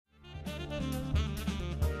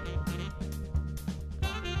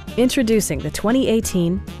Introducing the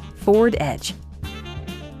 2018 Ford Edge.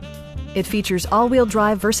 It features all-wheel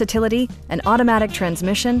drive versatility, an automatic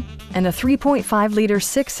transmission, and a 3.5-liter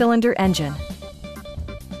six-cylinder engine.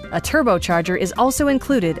 A turbocharger is also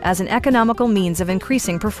included as an economical means of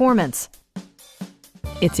increasing performance.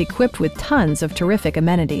 It's equipped with tons of terrific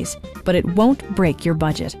amenities, but it won't break your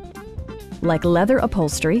budget. Like leather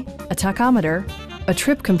upholstery, a tachometer, a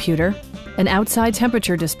trip computer, an outside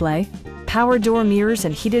temperature display, power door mirrors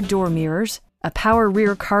and heated door mirrors, a power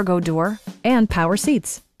rear cargo door, and power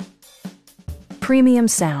seats. Premium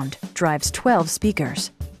sound drives 12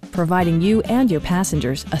 speakers, providing you and your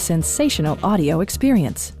passengers a sensational audio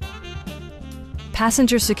experience.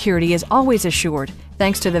 Passenger security is always assured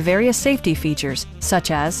thanks to the various safety features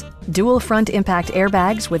such as dual front impact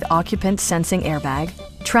airbags with occupant sensing airbag,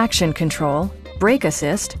 traction control, brake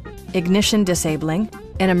assist, ignition disabling,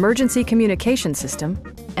 an emergency communication system,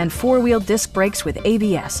 and four-wheel disc brakes with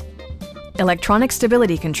ABS. Electronic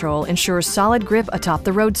stability control ensures solid grip atop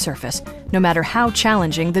the road surface, no matter how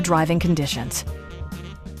challenging the driving conditions.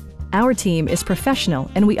 Our team is professional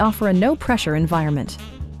and we offer a no-pressure environment.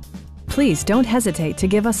 Please don't hesitate to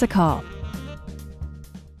give us a call.